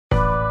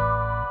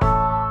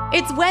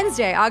It's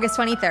Wednesday, August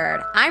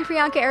 23rd. I'm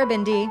Priyanka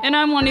Arabindi. And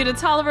I'm Juanita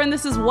Tolliver, and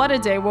this is What a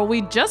Day, where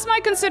we just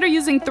might consider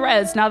using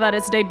Threads now that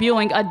it's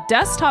debuting a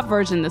desktop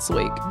version this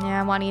week.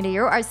 Yeah, Juanita,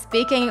 you are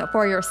speaking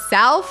for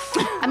yourself.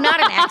 I'm not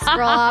an X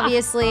girl,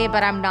 obviously,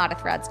 but I'm not a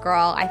Threads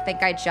girl. I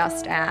think I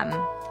just am.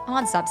 I'm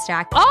on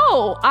Substack.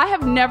 Oh, I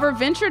have never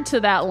ventured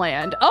to that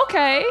land.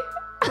 Okay.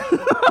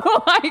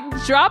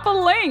 Like, drop a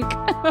link.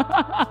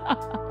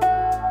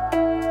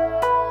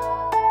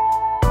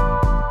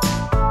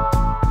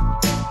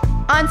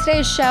 On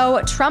today's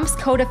show, Trump's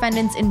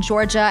co-defendants in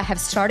Georgia have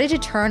started to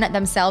turn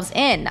themselves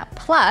in.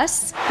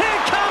 Plus, here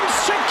comes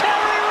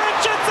Sha'Carri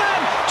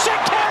Richardson!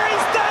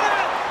 Sha'Carri's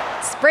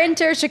done it!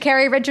 Sprinter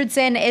Sha'Carri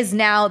Richardson is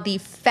now the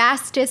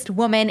fastest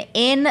woman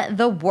in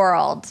the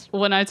world.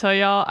 When I tell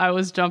y'all, I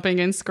was jumping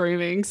and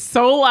screaming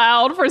so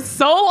loud for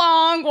so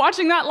long.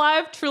 Watching that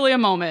live, truly a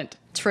moment.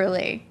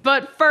 Truly.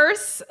 But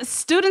first,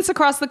 students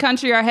across the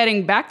country are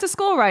heading back to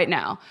school right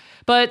now.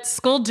 But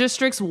school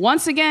districts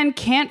once again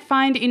can't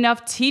find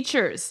enough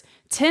teachers.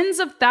 Tens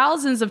of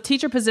thousands of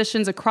teacher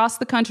positions across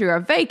the country are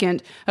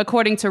vacant,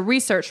 according to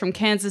research from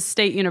Kansas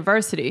State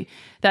University.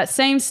 That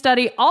same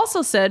study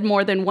also said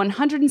more than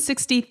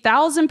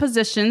 160,000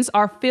 positions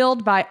are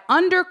filled by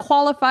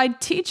underqualified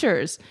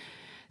teachers.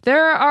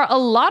 There are a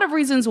lot of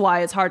reasons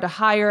why it's hard to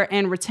hire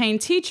and retain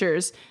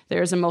teachers.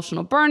 There's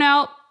emotional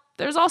burnout.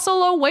 There's also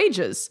low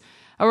wages.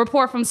 A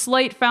report from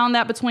Slate found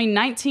that between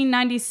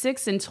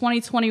 1996 and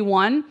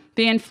 2021,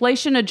 the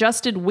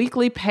inflation-adjusted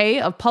weekly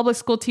pay of public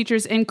school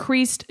teachers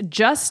increased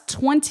just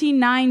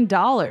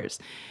 $29.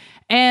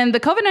 And the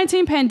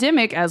COVID-19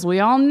 pandemic, as we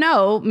all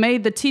know,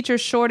 made the teacher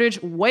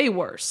shortage way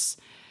worse.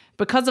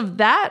 Because of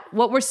that,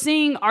 what we're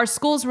seeing are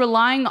schools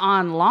relying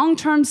on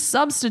long-term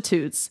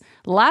substitutes,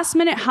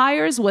 last-minute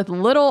hires with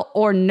little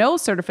or no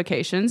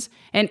certifications,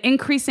 and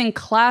increasing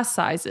class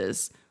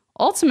sizes.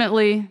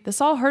 Ultimately,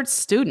 this all hurts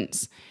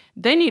students.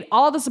 They need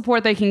all the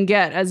support they can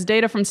get, as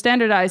data from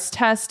standardized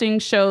testing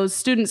shows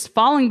students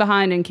falling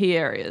behind in key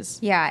areas.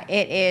 Yeah,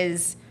 it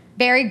is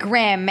very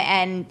grim,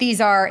 and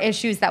these are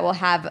issues that will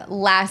have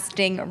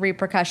lasting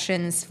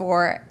repercussions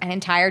for an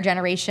entire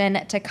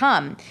generation to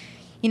come.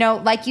 You know,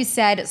 like you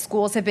said,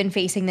 schools have been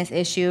facing this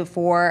issue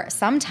for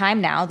some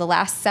time now, the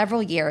last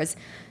several years.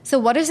 So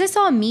what does this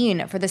all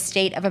mean for the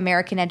state of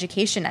American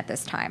education at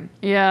this time?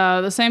 Yeah,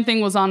 the same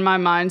thing was on my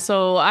mind.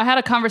 So I had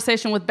a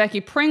conversation with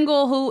Becky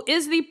Pringle, who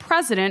is the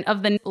president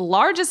of the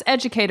largest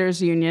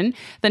educators union,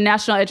 the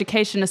National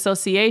Education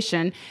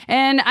Association.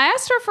 And I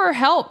asked her for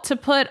help to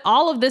put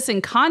all of this in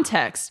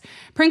context.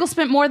 Pringle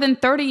spent more than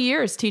 30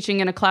 years teaching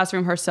in a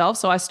classroom herself.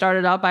 So I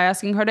started out by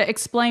asking her to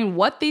explain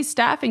what these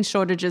staffing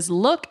shortages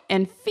look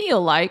and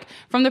feel like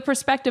from the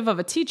perspective of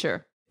a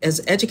teacher. As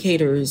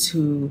educators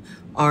who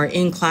are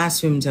in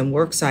classrooms and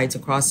work sites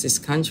across this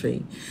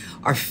country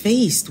are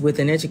faced with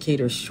an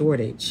educator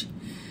shortage,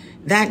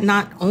 that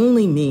not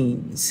only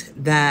means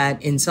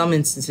that in some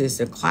instances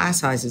their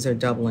class sizes are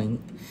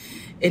doubling,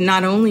 it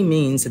not only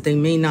means that they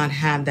may not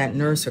have that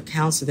nurse or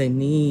counselor they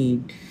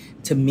need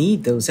to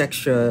meet those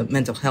extra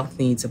mental health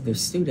needs of their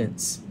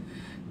students,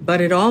 but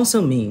it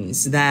also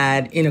means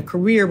that in a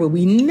career where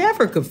we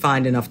never could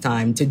find enough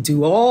time to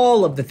do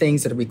all of the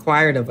things that are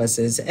required of us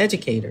as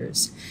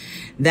educators,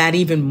 that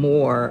even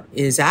more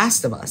is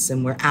asked of us.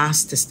 And we're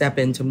asked to step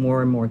into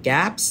more and more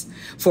gaps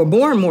for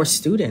more and more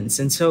students.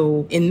 And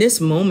so in this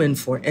moment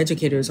for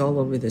educators all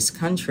over this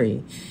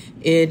country,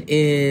 it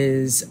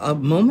is a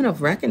moment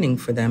of reckoning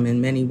for them in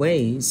many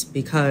ways,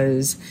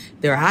 because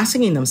they're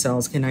asking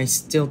themselves, can I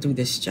still do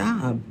this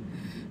job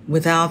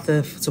without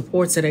the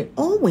supports that I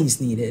always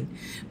needed,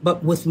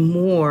 but with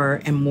more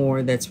and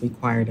more that's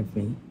required of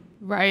me?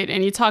 Right.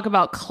 And you talk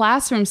about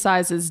classroom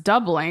sizes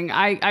doubling.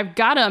 I've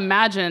got to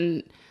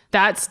imagine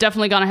that's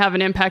definitely going to have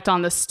an impact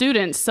on the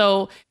students.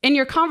 So in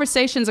your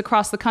conversations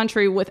across the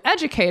country with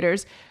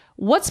educators,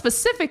 what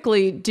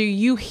specifically do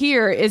you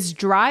hear is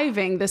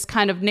driving this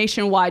kind of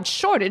nationwide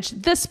shortage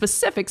this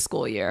specific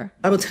school year?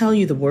 I will tell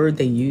you the word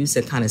they used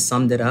that kind of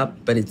summed it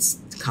up, but it's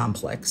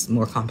complex,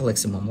 more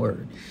complex than one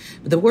word.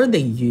 But the word they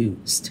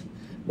used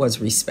was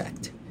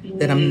respect,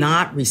 that I'm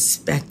not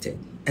respected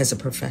as a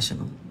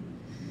professional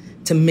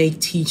to make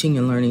teaching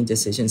and learning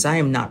decisions. I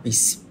am not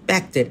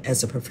respected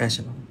as a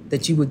professional,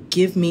 that you would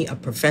give me a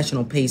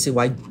professional pay so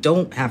I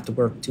don't have to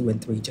work 2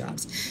 and 3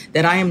 jobs,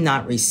 that I am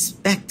not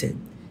respected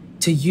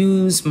to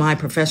use my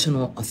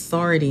professional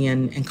authority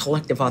and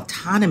collective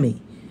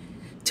autonomy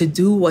to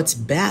do what's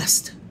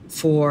best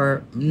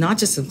for not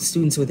just the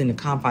students within the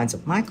confines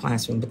of my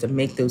classroom, but to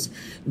make those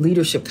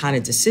leadership kind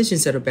of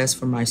decisions that are best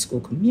for my school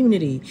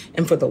community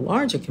and for the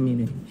larger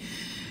community.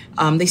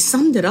 They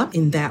summed it up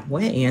in that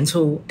way. And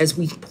so as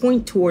we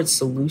point towards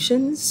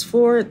solutions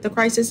for the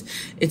crisis,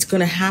 it's going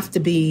to have to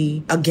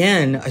be,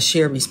 again, a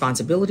shared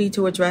responsibility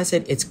to address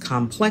it. It's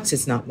complex.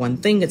 It's not one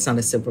thing. It's not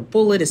a silver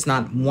bullet. It's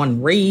not one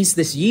raise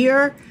this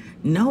year.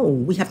 No,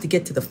 we have to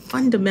get to the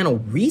fundamental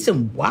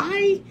reason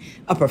why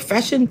a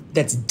profession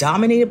that's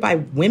dominated by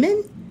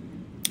women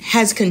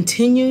has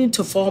continued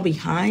to fall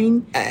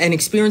behind and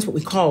experience what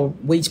we call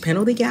wage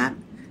penalty gap.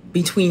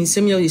 between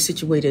similarly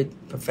situated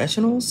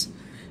professionals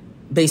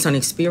based on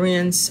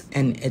experience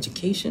and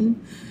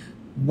education,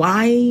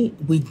 why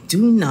we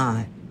do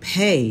not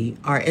pay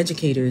our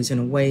educators in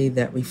a way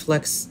that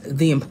reflects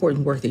the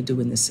important work they do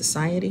in this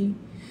society.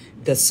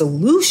 The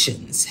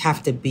solutions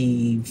have to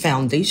be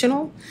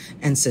foundational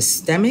and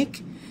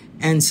systemic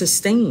and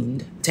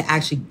sustained to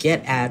actually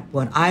get at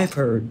what I've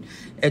heard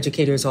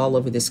educators all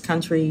over this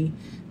country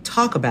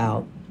talk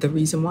about, the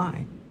reason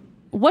why.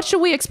 What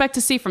should we expect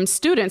to see from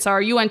students?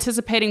 Are you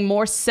anticipating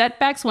more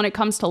setbacks when it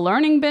comes to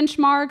learning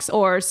benchmarks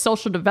or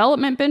social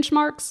development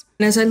benchmarks?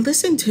 And as I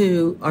listen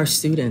to our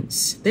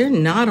students, they're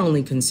not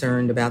only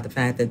concerned about the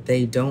fact that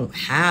they don't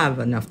have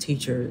enough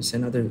teachers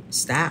and other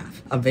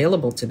staff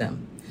available to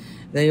them.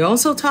 They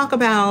also talk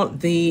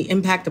about the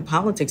impact of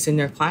politics in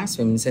their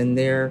classrooms and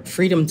their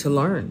freedom to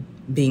learn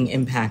being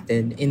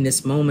impacted in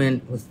this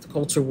moment with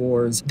culture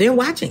wars. They're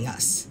watching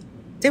us.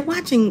 They're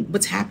watching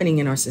what's happening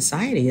in our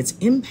society. It's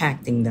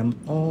impacting them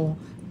all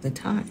the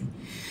time.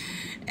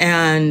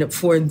 And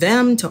for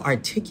them to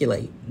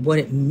articulate what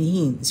it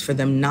means for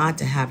them not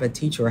to have a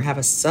teacher or have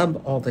a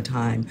sub all the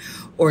time,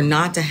 or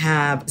not to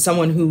have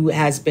someone who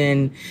has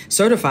been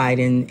certified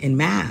in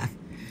math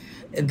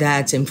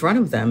that's in front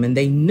of them, and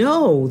they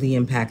know the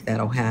impact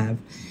that'll have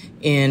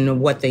in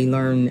what they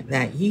learn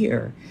that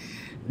year,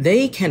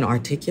 they can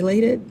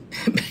articulate it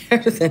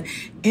better than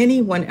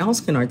anyone else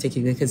can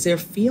articulate it because they're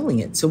feeling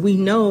it. So we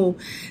know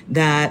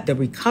that the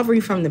recovery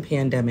from the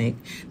pandemic,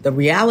 the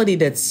reality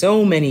that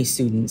so many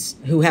students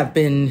who have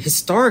been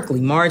historically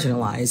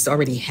marginalized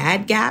already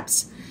had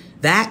gaps,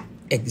 that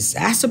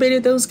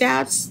exacerbated those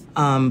gaps.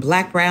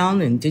 Black,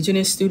 brown,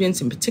 Indigenous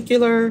students in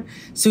particular,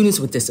 students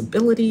with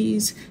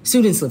disabilities,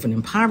 students living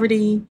in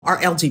poverty, our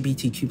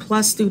LGBTQ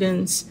plus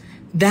students,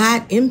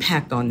 that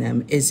impact on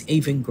them is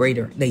even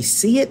greater. They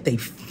see it, they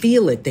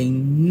feel it, they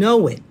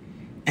know it.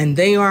 And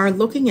they are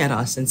looking at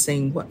us and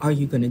saying, what are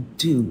you going to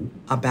do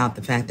about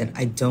the fact that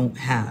I don't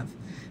have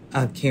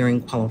a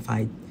caring,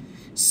 qualified,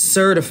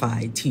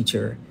 certified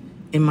teacher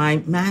in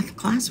my math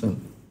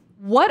classroom?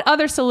 What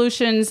other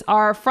solutions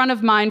are front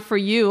of mind for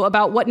you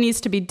about what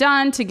needs to be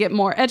done to get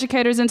more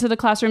educators into the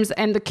classrooms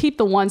and to keep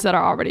the ones that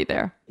are already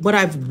there? What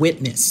I've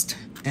witnessed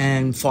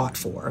and fought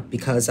for,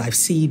 because I've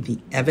seen the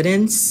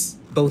evidence,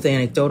 both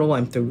anecdotal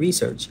and through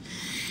research,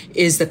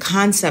 is the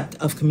concept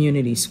of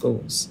community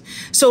schools.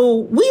 So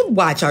we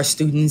watch our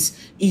students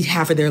eat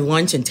half of their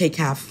lunch and take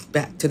half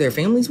back to their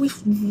families.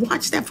 We've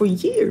watched that for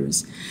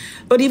years.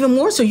 But even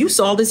more so, you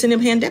saw this in the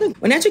pandemic.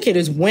 When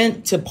educators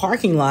went to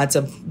parking lots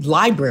of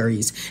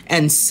libraries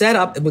and set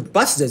up with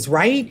buses,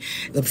 right?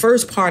 The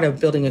first part of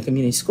building a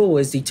community school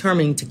is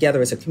determining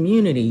together as a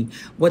community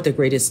what the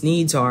greatest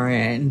needs are.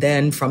 And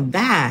then from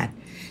that,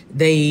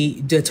 they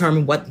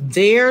determine what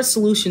their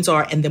solutions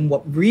are and then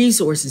what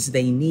resources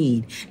they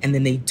need. And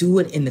then they do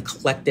it in the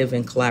collective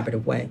and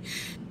collaborative way.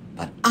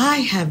 But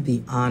I have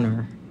the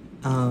honor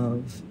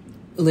of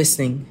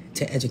listening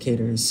to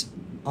educators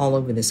all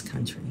over this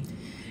country.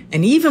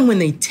 And even when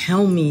they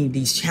tell me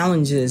these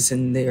challenges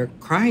and they're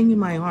crying in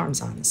my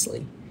arms,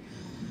 honestly,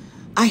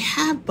 I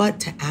have but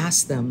to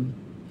ask them,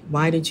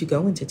 why did you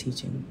go into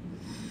teaching?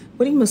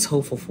 What are you most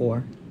hopeful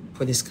for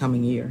this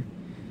coming year?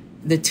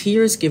 The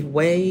tears give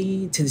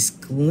way to this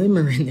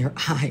glimmer in their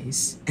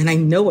eyes. And I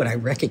know it, I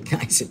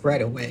recognize it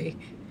right away.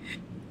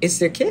 It's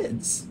their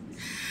kids.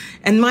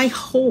 And my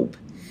hope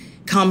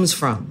comes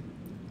from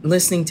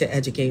listening to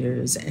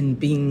educators and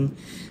being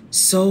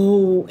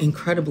so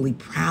incredibly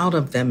proud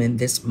of them in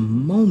this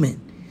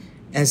moment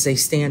as they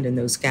stand in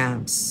those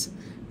gaps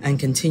and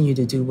continue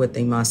to do what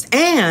they must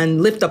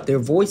and lift up their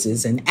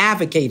voices and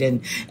advocate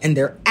and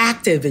they're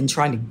active in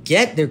trying to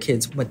get their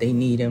kids what they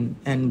need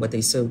and what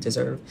they so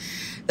deserve.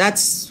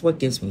 That's what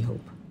gives me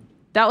hope.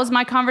 That was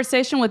my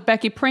conversation with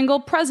Becky Pringle,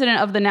 president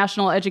of the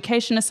National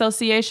Education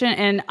Association.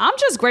 And I'm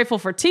just grateful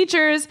for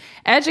teachers,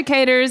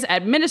 educators,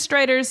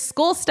 administrators,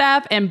 school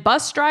staff, and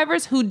bus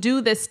drivers who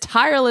do this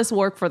tireless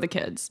work for the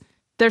kids.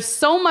 There's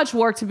so much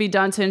work to be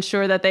done to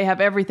ensure that they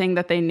have everything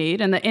that they need,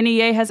 and the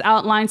NEA has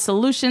outlined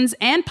solutions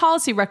and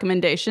policy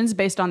recommendations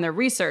based on their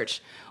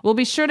research. We'll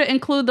be sure to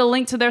include the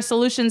link to their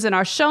solutions in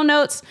our show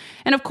notes,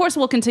 and of course,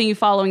 we'll continue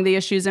following the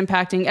issues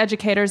impacting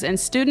educators and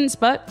students,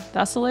 but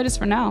that's the latest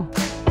for now.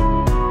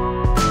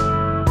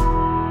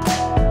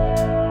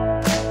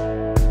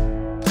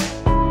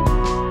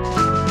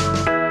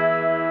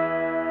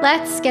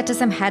 Let's get to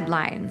some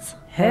headlines.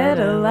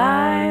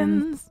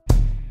 Headlines.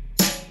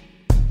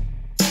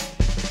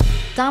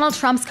 Donald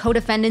Trump's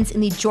co-defendants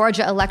in the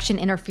Georgia election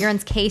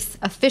interference case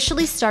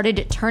officially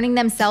started turning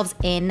themselves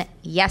in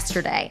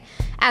yesterday.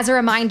 As a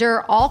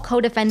reminder, all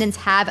co-defendants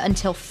have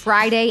until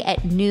Friday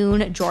at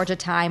noon Georgia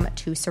time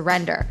to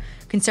surrender.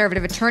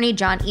 Conservative attorney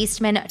John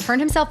Eastman turned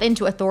himself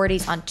into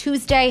authorities on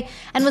Tuesday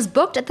and was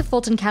booked at the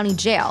Fulton County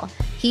Jail.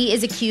 He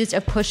is accused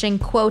of pushing,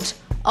 quote,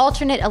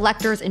 alternate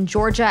electors in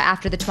Georgia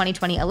after the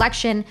 2020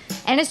 election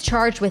and is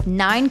charged with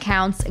 9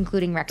 counts,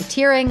 including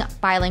racketeering,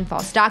 filing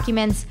false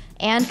documents,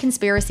 and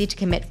conspiracy to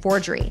commit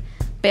forgery.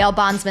 Bail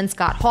bondsman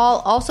Scott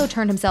Hall also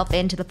turned himself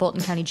in to the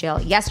Fulton County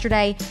Jail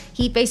yesterday.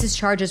 He faces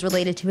charges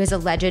related to his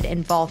alleged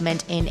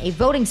involvement in a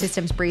voting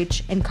systems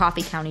breach in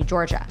Coffee County,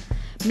 Georgia.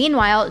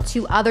 Meanwhile,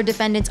 2 other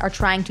defendants are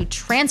trying to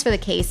transfer the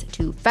case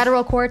to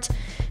federal court.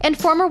 And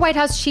former White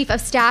House Chief of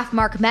Staff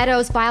Mark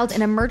Meadows filed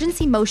an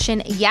emergency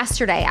motion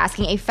yesterday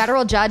asking a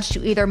federal judge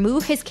to either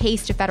move his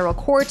case to federal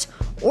court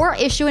or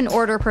issue an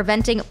order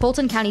preventing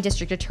Fulton County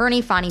District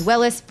Attorney Fani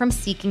Willis from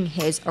seeking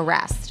his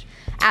arrest.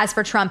 As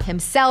for Trump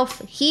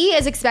himself, he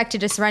is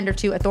expected to surrender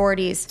to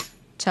authorities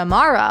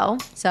tomorrow.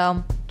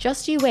 So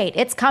just you wait.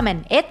 It's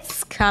coming.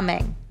 It's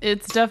coming.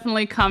 It's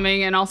definitely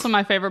coming. And also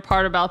my favorite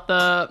part about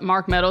the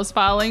Mark Meadows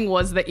filing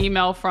was the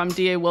email from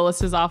DA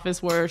Willis's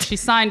office where she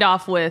signed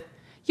off with,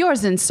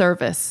 "Yours in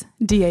service,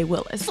 DA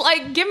Willis."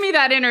 Like, give me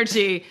that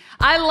energy.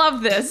 I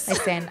love this.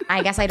 Listen,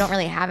 I guess I don't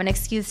really have an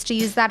excuse to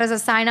use that as a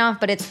sign-off,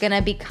 but it's going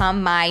to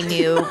become my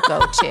new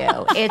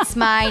go-to. It's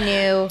my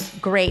new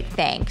great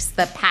thanks.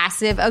 The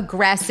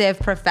passive-aggressive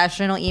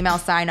professional email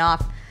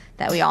sign-off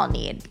that we all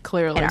need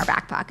clearly in our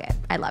back pocket.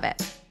 I love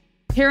it.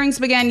 Hearings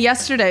began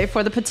yesterday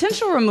for the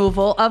potential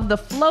removal of the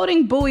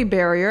floating buoy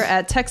barrier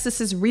at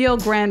Texas's Rio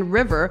Grande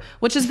River,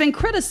 which has been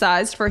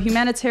criticized for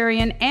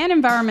humanitarian and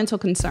environmental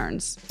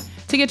concerns.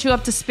 To get you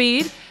up to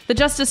speed, the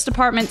Justice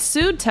Department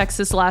sued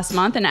Texas last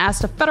month and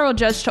asked a federal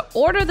judge to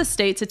order the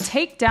state to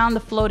take down the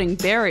floating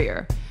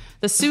barrier.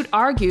 The suit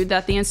argued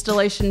that the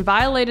installation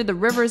violated the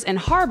Rivers and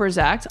Harbors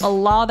Act, a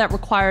law that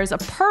requires a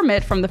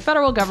permit from the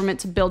federal government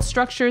to build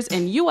structures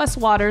in U.S.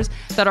 waters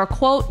that are,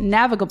 quote,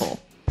 navigable.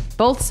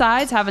 Both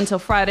sides have until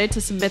Friday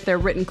to submit their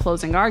written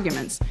closing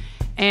arguments.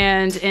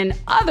 And in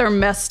other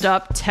messed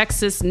up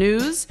Texas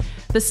news,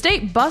 the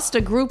state bused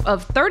a group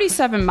of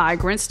 37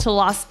 migrants to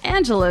Los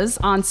Angeles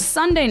on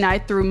Sunday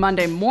night through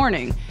Monday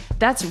morning.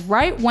 That's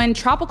right when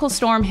Tropical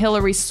Storm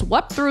Hillary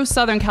swept through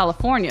Southern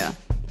California.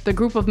 The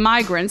group of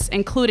migrants,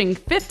 including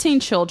 15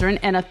 children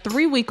and a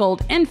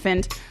 3-week-old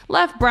infant,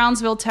 left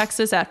Brownsville,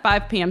 Texas at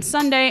 5 p.m.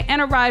 Sunday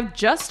and arrived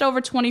just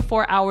over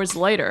 24 hours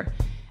later.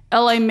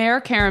 LA Mayor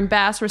Karen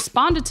Bass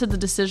responded to the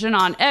decision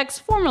on X,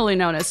 formerly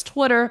known as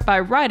Twitter, by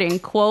writing,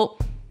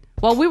 quote,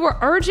 "While we were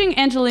urging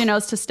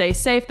Angelenos to stay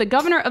safe, the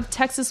governor of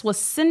Texas was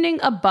sending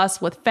a bus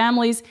with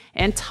families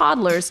and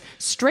toddlers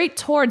straight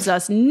towards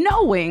us,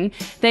 knowing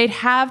they'd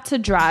have to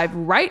drive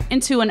right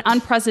into an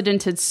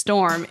unprecedented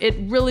storm." It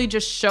really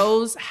just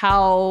shows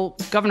how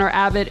Governor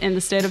Abbott and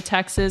the state of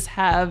Texas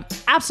have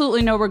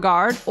absolutely no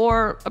regard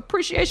or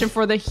appreciation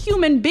for the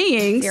human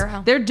beings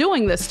they're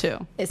doing this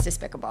to. It's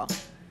despicable.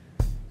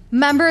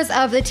 Members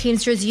of the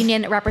Teamsters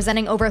union,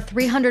 representing over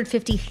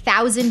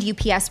 350,000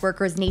 UPS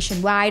workers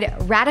nationwide,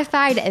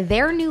 ratified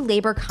their new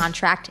labor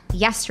contract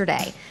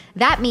yesterday.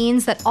 That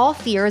means that all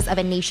fears of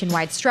a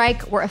nationwide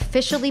strike were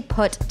officially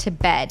put to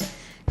bed.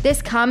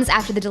 This comes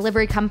after the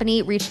delivery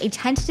company reached a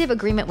tentative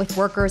agreement with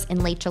workers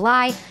in late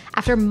July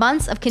after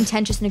months of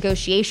contentious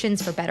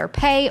negotiations for better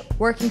pay,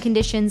 working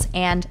conditions,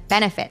 and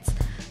benefits.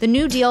 The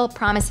new deal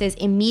promises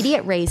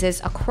immediate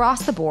raises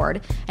across the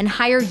board and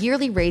higher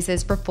yearly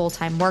raises for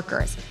full-time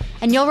workers.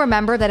 And you'll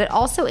remember that it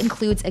also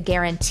includes a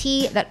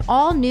guarantee that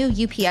all new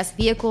UPS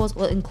vehicles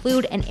will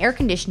include an air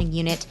conditioning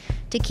unit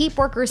to keep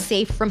workers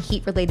safe from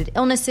heat-related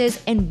illnesses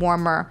in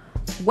warmer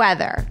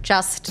weather.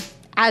 Just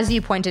as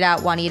you pointed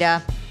out,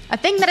 Juanita, a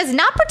thing that is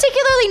not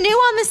particularly new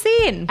on the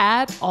scene.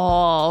 At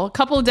all. A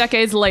couple of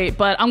decades late,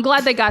 but I'm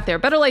glad they got there.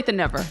 Better late than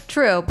never.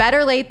 True.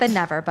 Better late than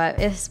never, but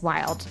it's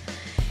wild.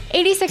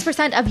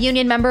 86% of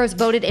union members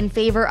voted in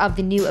favor of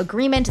the new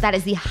agreement. That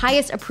is the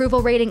highest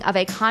approval rating of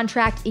a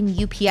contract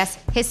in UPS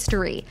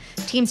history.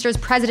 Teamsters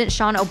President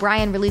Sean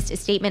O'Brien released a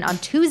statement on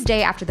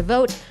Tuesday after the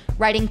vote,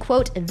 writing,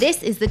 quote,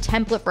 "This is the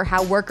template for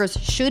how workers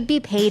should be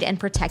paid and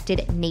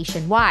protected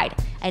nationwide.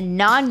 And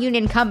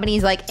non-union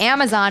companies like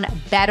Amazon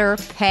better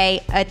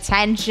pay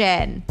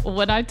attention."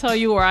 When I tell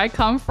you where I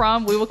come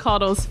from, we would call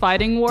those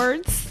fighting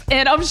words.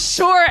 And I'm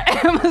sure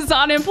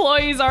Amazon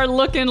employees are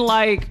looking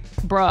like,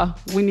 bruh,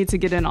 we need to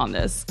get in on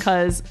this,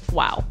 because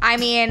wow. I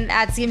mean,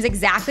 that seems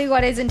exactly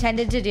what it's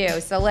intended to do.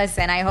 So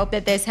listen, I hope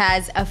that this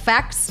has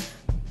effects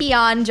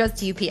beyond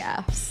just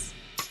UPS.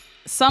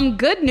 Some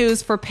good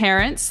news for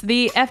parents.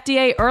 The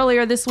FDA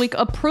earlier this week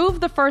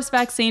approved the first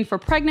vaccine for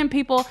pregnant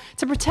people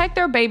to protect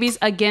their babies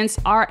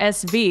against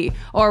RSV,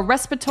 or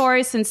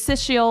respiratory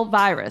syncytial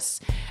virus.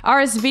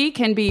 RSV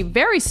can be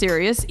very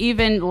serious,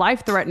 even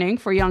life-threatening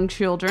for young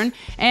children,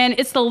 and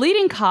it's the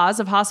leading cause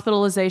of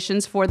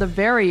hospitalizations for the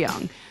very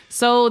young.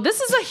 So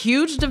this is a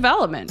huge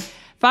development.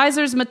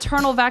 Pfizer's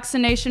maternal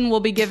vaccination will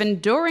be given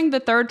during the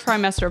 3rd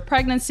trimester of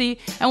pregnancy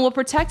and will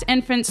protect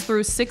infants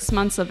through 6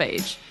 months of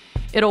age.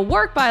 It'll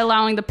work by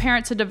allowing the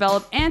parent to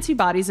develop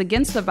antibodies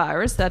against the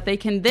virus that they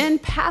can then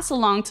pass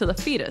along to the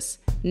fetus.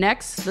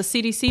 Next, the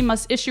CDC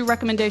must issue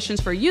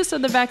recommendations for use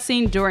of the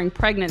vaccine during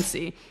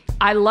pregnancy.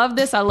 I love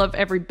this. I love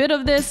every bit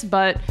of this,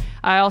 but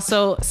I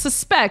also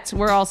suspect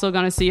we're also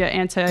going to see an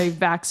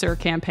anti-vaxxer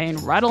campaign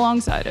right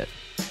alongside it.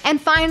 And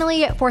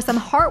finally, for some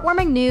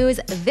heartwarming news,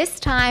 this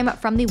time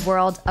from the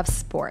world of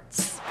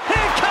sports. Here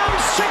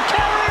comes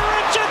Sha'Carri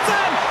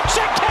Richardson!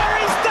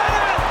 Sha'Carri's done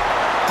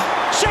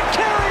it!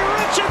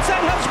 Richardson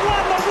has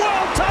won the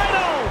world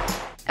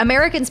title!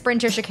 American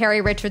sprinter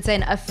Sha'Carri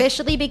Richardson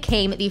officially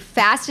became the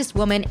fastest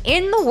woman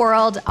in the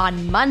world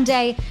on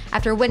Monday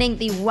after winning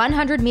the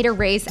 100-meter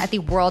race at the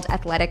World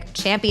Athletic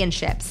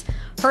Championships.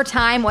 Her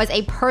time was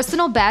a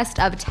personal best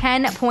of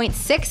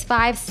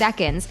 10.65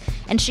 seconds,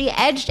 and she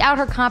edged out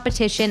her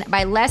competition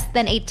by less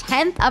than a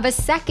tenth of a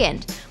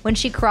second when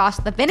she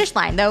crossed the finish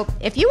line. Though,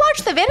 if you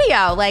watch the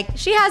video,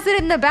 she has it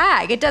in the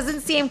bag. It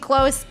doesn't seem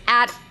close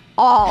at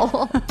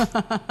all.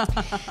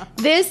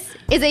 This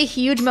is a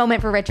huge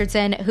moment for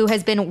Richardson, who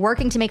has been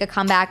working to make a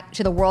comeback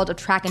to the world of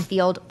track and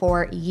field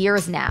for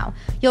years now.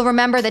 You'll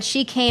remember that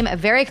she came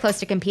very close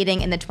to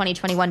competing in the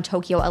 2021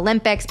 Tokyo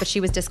Olympics, but she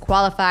was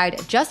disqualified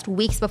just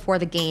weeks before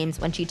the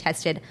games when she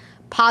tested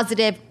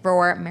positive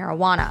for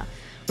marijuana.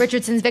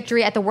 Richardson's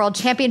victory at the World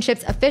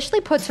Championships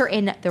officially puts her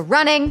in the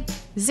running,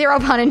 zero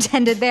pun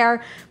intended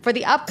there, for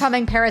the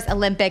upcoming Paris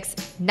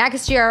Olympics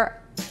next year.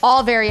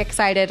 All very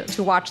excited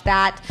to watch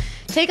that.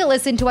 Take a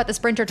listen to what the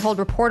sprinter told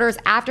reporters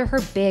after her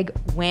big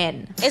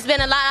win. It's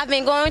been a lot I've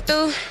been going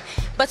through,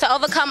 but to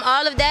overcome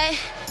all of that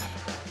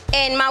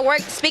and my work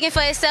speaking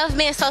for itself,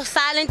 being so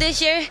silent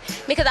this year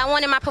because I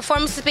wanted my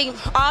performance to speak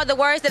all the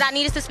words that I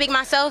needed to speak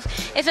myself,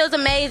 it feels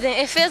amazing.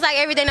 It feels like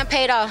everything done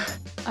paid off.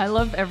 I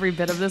love every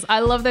bit of this. I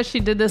love that she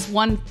did this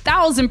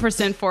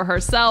 1,000% for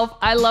herself.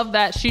 I love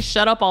that she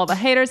shut up all the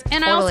haters.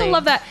 And I also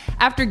love that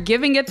after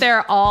giving it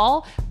their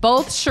all,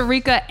 both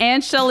Sharika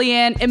and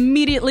Shelly-Ann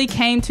immediately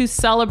came to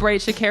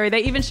celebrate Sha'Carri. They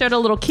even shared a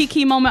little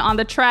kiki moment on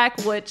the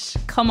track, which,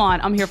 come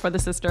on, I'm here for the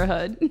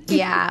sisterhood.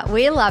 Yeah,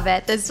 we love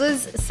it. This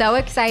was so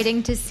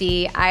exciting to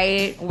see.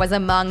 I was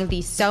among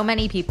the so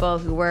many people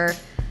who were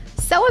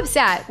so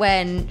upset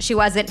when she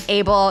wasn't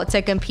able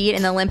to compete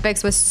in the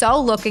Olympics, was so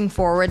looking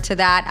forward to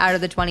that out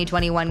of the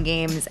 2021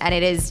 games. And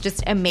it is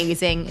just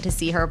amazing to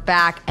see her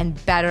back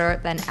and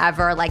better than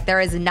ever. There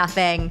is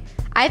nothing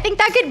I think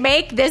that could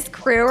make this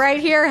crew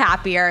right here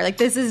happier.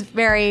 This is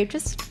very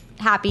just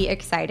happy,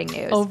 exciting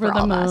news. Over for the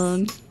all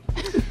moon.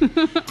 Of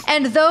us.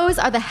 And those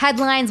are the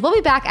headlines. We'll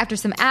be back after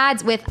some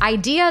ads with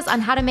ideas on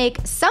how to make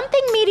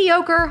something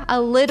mediocre a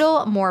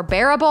little more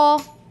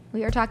bearable.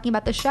 We are talking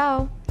about the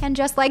show, and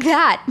just like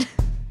that.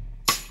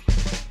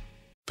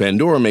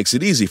 Pandora makes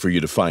it easy for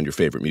you to find your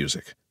favorite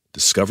music.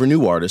 Discover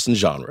new artists and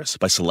genres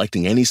by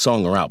selecting any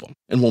song or album,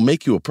 and we'll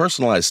make you a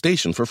personalized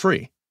station for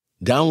free.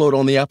 Download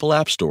on the Apple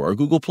App Store or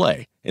Google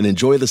Play and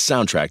enjoy the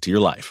soundtrack to your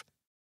life.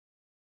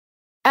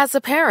 As a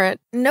parent,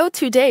 no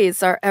 2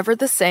 days are ever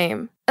the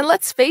same. And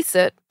let's face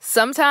it,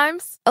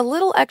 sometimes a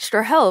little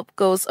extra help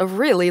goes a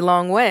really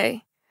long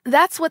way.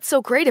 That's what's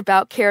so great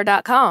about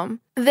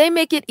Care.com. They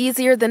make it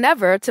easier than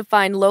ever to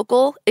find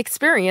local,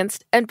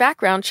 experienced, and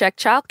background check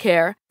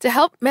childcare to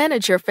help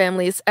manage your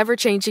family's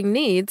ever-changing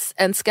needs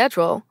and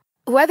schedule.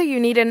 Whether you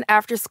need an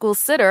after-school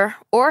sitter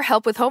or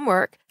help with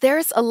homework,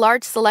 there's a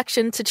large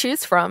selection to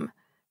choose from.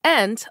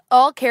 And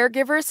all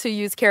caregivers who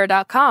use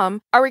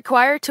Care.com are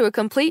required to a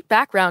complete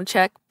background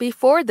check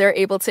before they're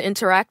able to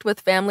interact with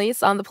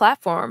families on the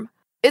platform.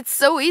 It's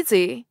so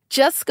easy.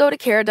 Just go to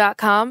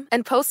Care.com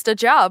and post a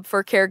job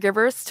for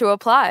caregivers to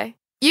apply.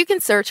 You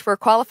can search for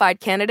qualified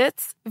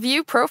candidates,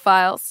 view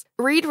profiles,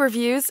 read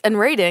reviews and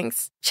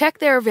ratings, check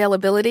their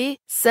availability,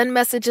 send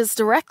messages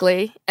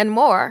directly, and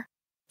more.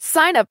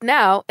 Sign up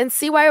now and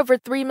see why over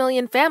 3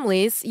 million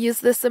families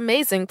use this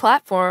amazing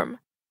platform.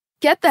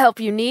 Get the help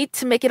you need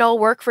to make it all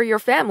work for your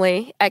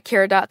family at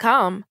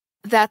Care.com.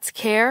 That's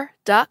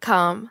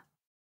Care.com.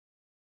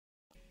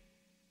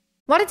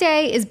 What a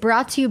Day is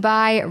brought to you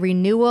by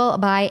Renewal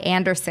by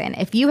Andersen.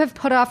 If you have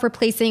put off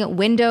replacing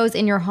windows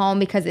in your home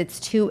because it's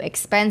too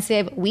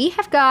expensive, we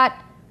have got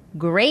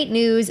great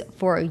news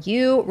for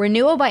you.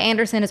 Renewal by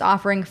Andersen is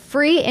offering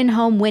free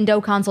in-home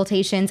window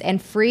consultations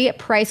and free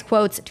price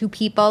quotes to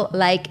people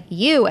like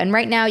you. And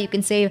right now you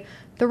can save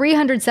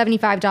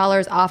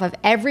 $375 off of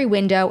every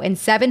window and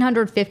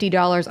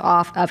 $750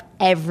 off of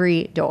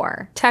every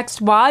door.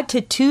 Text WAD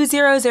to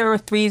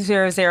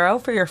 200300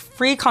 for your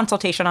free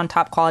consultation on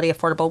top quality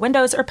affordable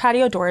windows or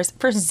patio doors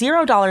for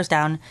 $0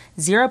 down,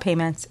 0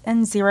 payments,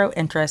 and 0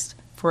 interest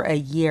for a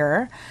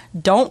year.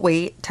 Don't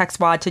wait. Text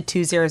WAD to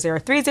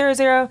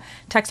 200300.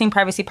 Texting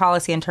privacy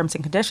policy and terms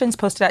and conditions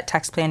posted at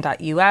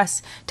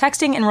textplan.us.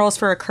 Texting enrolls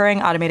for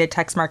recurring automated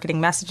text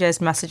marketing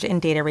messages. Message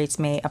and data rates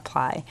may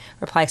apply.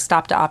 Reply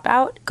stop to opt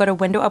out. Go to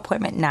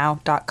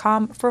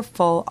windowappointmentnow.com for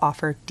full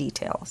offer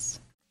details.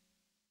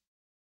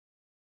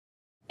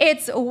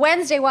 It's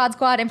Wednesday, WAD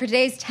Squad, and for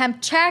today's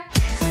temp check,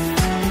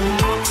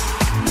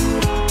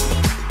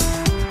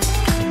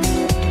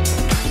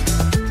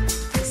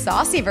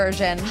 saucy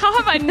version. How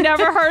have I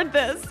never heard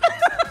this?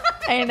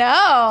 I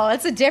know.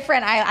 It's a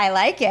different, I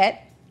like it.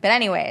 But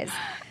anyways,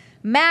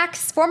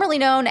 Max, formerly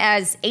known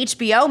as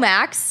HBO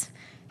Max,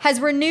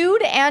 has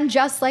renewed and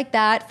just like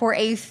that for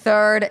a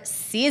 3rd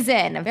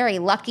season. Very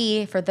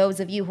lucky for those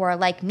of you who are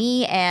like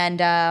me and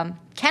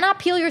cannot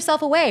peel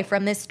yourself away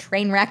from this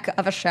train wreck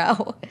of a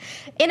show.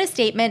 In a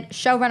statement,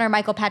 showrunner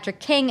Michael Patrick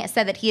King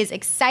said that he is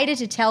excited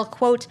to tell,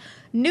 quote,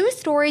 new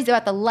stories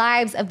about the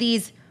lives of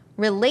these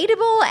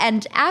relatable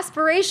and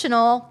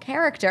aspirational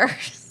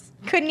characters.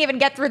 Couldn't even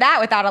get through that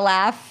without a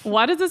laugh.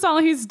 Why does it sound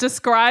like he's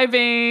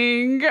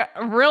describing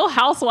Real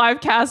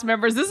Housewife cast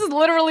members? This is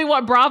literally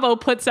what Bravo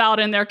puts out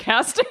in their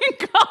casting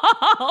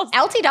calls.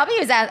 LTW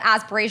is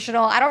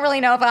aspirational. I don't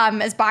really know if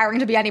I'm aspiring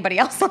to be anybody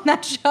else on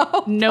that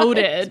show.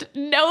 Noted.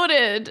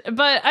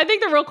 But I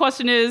think the real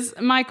question is,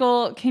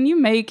 Michael, can you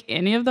make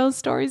any of those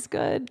stories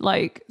good?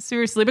 Like,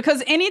 seriously,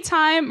 because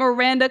anytime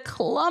Miranda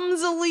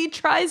clumsily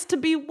tries to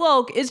be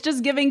woke, it's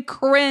just giving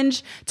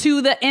cringe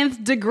to the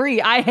nth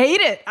degree. I hate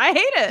it.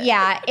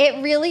 Yeah,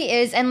 it really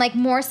is. And like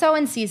more so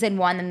in season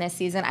 1 than this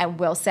season, I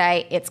will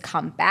say it's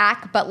come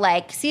back. But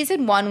like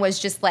season 1 was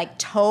just like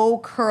toe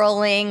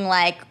curling,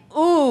 like,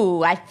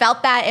 ooh, I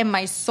felt that in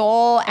my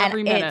soul.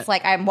 Every minute. It's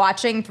like I'm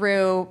watching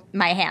through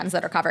my hands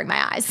that are covering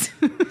my eyes.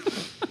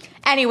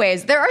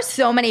 Anyways, there are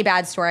so many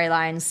bad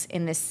storylines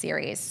in this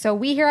series. So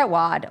we here at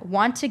WAD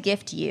want to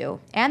gift you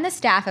and the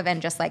staff of And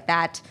Just Like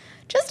That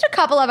just a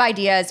couple of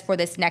ideas for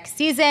this next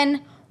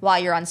season. While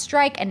you're on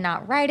strike and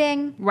not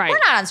writing. Right. We're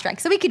not on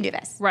strike, so we can do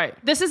this. Right.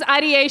 This is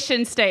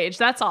ideation stage.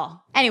 That's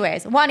all.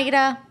 Anyways,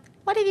 Juanita,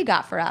 what have you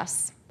got for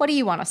us? What do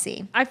you want to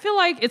see? I feel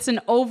like it's an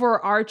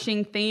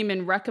overarching theme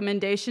and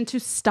recommendation to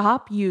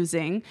stop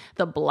using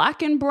the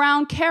black and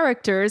brown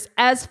characters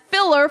as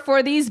filler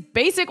for these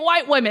basic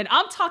white women.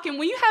 I'm talking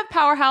when you have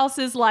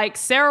powerhouses like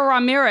Sarah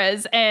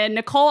Ramirez and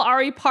Nicole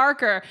Ari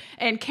Parker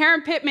and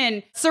Karen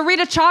Pittman,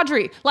 Sarita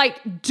Chaudhry.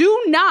 Like,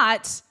 do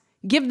not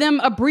give them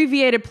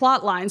abbreviated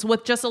plot lines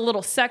with just a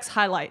little sex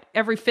highlight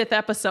every 5th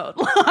episode.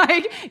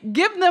 Like,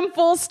 give them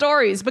full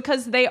stories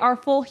because they are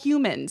full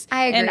humans.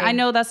 I agree. And I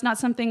know that's not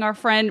something our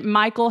friend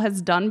Michael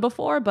has done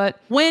before, but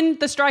when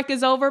the strike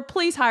is over,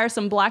 please hire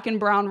some black and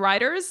brown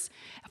writers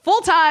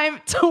full-time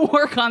to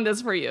work on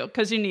this for you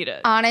because you need it.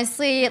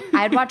 Honestly,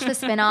 I'd watch the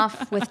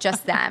spinoff with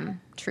just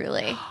them,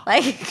 truly.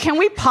 Like, can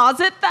we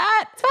posit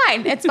that?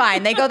 It's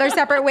fine. They go their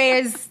separate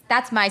ways.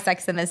 That's my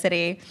Sex in the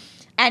City.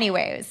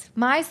 Anyways,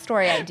 my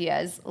story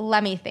ideas,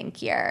 let me think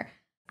here.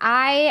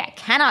 I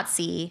cannot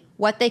see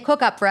what they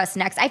cook up for us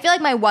next. I feel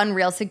like my one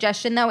real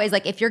suggestion, though, is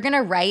like if you're going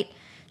to write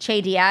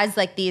Che Diaz,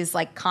 like these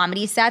like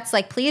comedy sets,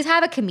 like please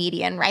have a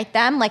comedian write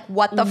them. Like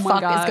what the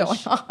fuck is going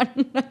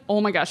on?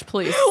 Oh my gosh,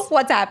 please.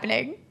 What's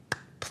happening?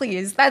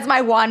 Please. That's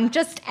my one.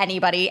 Just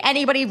anybody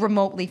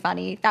remotely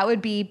funny. That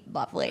would be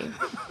lovely.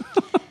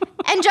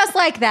 And just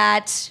like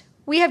that,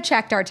 we have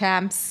checked our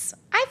temps.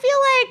 I feel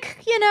like,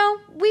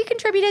 we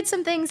contributed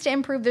some things to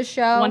improve the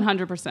show.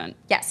 100%.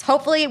 Yes.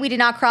 Hopefully we did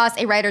not cross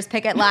a writer's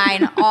picket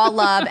line. All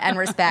love and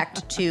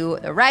respect to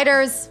the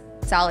writers.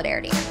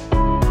 Solidarity.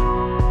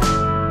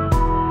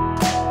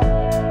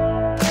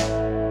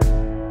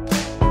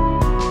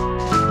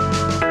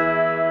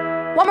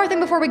 One more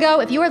thing before we go.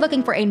 If you are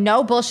looking for a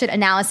no bullshit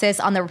analysis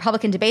on the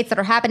Republican debates that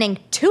are happening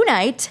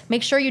tonight,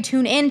 make sure you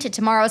tune in to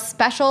tomorrow's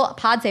special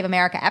Pod Save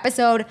America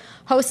episode.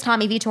 Hosts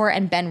Tommy Vitor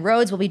and Ben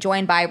Rhodes will be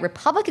joined by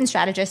Republican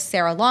strategist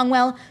Sarah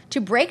Longwell to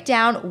break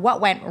down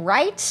what went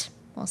right,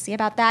 we'll see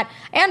about that,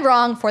 and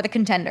wrong for the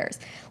contenders.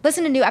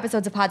 Listen to new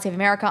episodes of Pod Save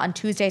America on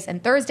Tuesdays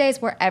and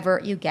Thursdays wherever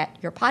you get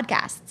your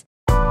podcasts.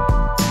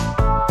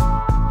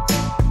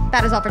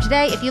 That is all for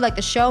today. If you like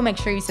the show, make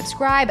sure you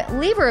subscribe,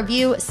 leave a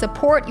review,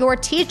 support your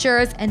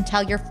teachers, and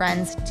tell your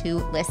friends to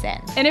listen.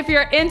 And if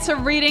you're into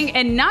reading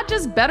and not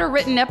just better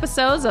written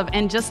episodes of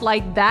And Just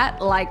Like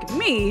That, like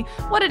me,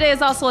 What A Day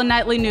is also a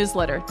nightly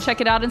newsletter. Check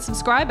it out and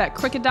subscribe at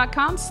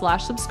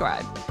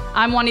cricket.com/subscribe.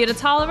 I'm Juanita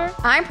Tolliver.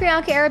 I'm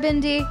Priyanka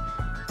Arabindi.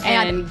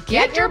 And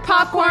get your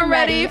popcorn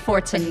ready for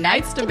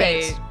tonight's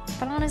debate.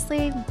 But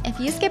honestly, if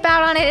you skip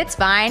out on it, it's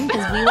fine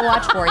because we will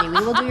watch for you.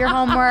 We will do your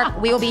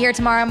homework. We will be here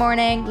tomorrow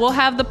morning. We'll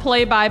have the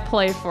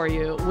play-by-play for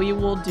you. We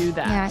will do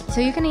that. Yeah, so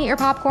you can eat your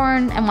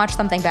popcorn and watch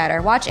something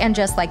better. Watch And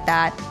Just Like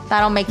That.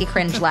 That'll make you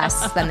cringe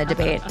less than the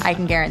debate, I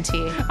can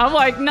guarantee. I'm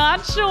like,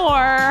 not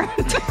sure.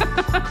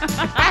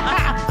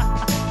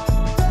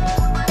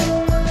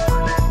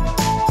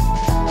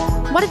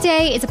 What A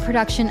Day is a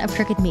production of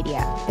Crooked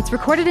Media. It's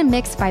recorded and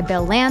mixed by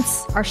Bill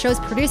Lance. Our show's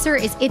producer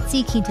is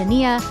Itzy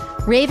Quintanilla.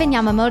 Raven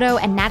Yamamoto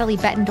and Natalie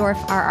Bettendorf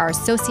are our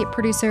associate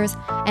producers,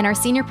 and our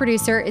senior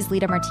producer is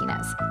Lita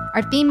Martinez.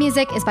 Our theme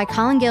music is by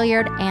Colin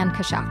Gilliard and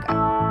Kashaka.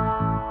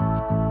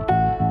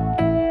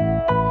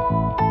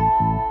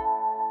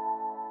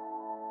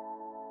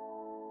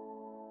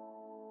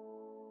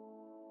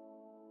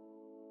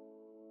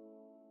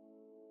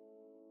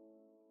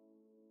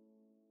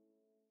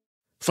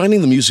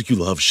 Finding the music you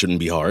love shouldn't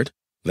be hard.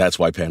 That's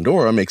why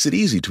Pandora makes it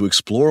easy to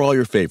explore all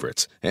your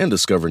favorites and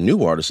discover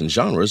new artists and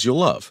genres you'll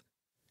love.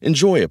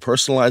 Enjoy a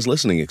personalized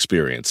listening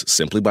experience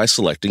simply by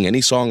selecting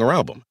any song or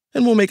album,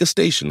 and we'll make a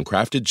station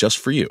crafted just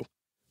for you.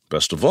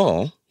 Best of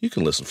all, you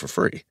can listen for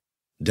free.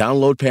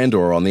 Download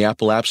Pandora on the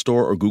Apple App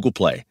Store or Google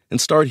Play and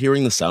start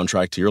hearing the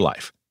soundtrack to your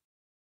life.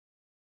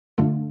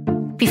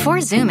 Before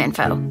Zoom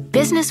Info,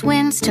 business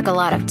wins took a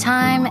lot of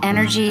time,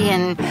 energy,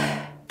 and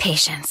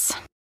patience.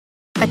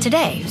 But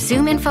today,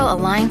 Zoom Info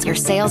aligns your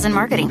sales and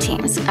marketing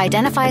teams,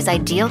 identifies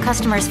ideal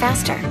customers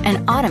faster,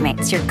 and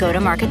automates your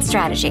go-to-market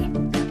strategy.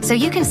 so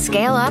you can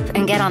scale up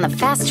and get on the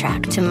fast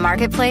track to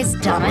marketplace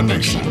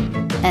domination.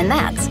 And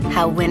that's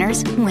how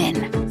winners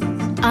win.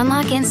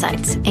 Unlock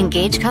insights,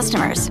 engage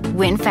customers,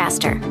 win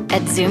faster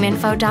at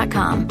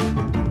zoominfo.com.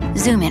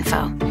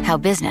 ZoomInfo, how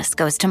business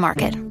goes to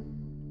market.